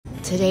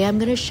Today I'm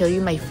gonna show you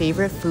my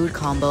favorite food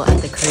combo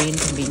at the Korean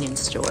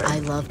convenience store. I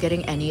love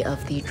getting any of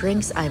the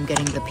drinks. I'm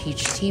getting the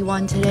peach tea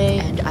one today,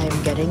 and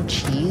I'm getting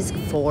cheese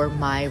for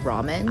my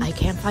ramen. I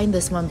can't find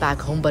this one back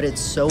home, but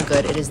it's so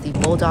good. It is the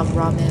bulldog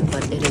ramen,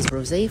 but it is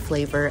rosé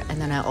flavor, and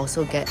then I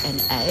also get an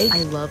egg.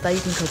 I love that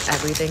you can cook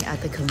everything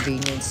at the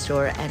convenience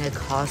store, and it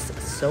costs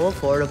so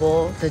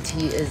affordable. The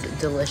tea is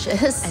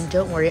delicious. And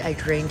don't worry, I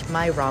drained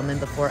my ramen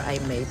before I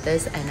made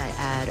this, and I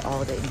add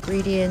all the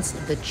ingredients,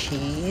 the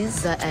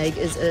cheese. The egg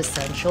is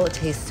essential. It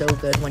tastes so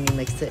good when you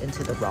mix it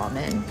into the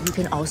ramen. You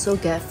can also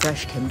get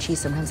fresh kimchi.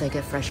 Sometimes I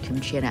get fresh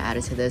kimchi and I add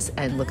it to this,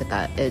 and look at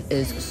that. It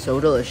is so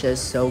delicious,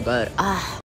 so good.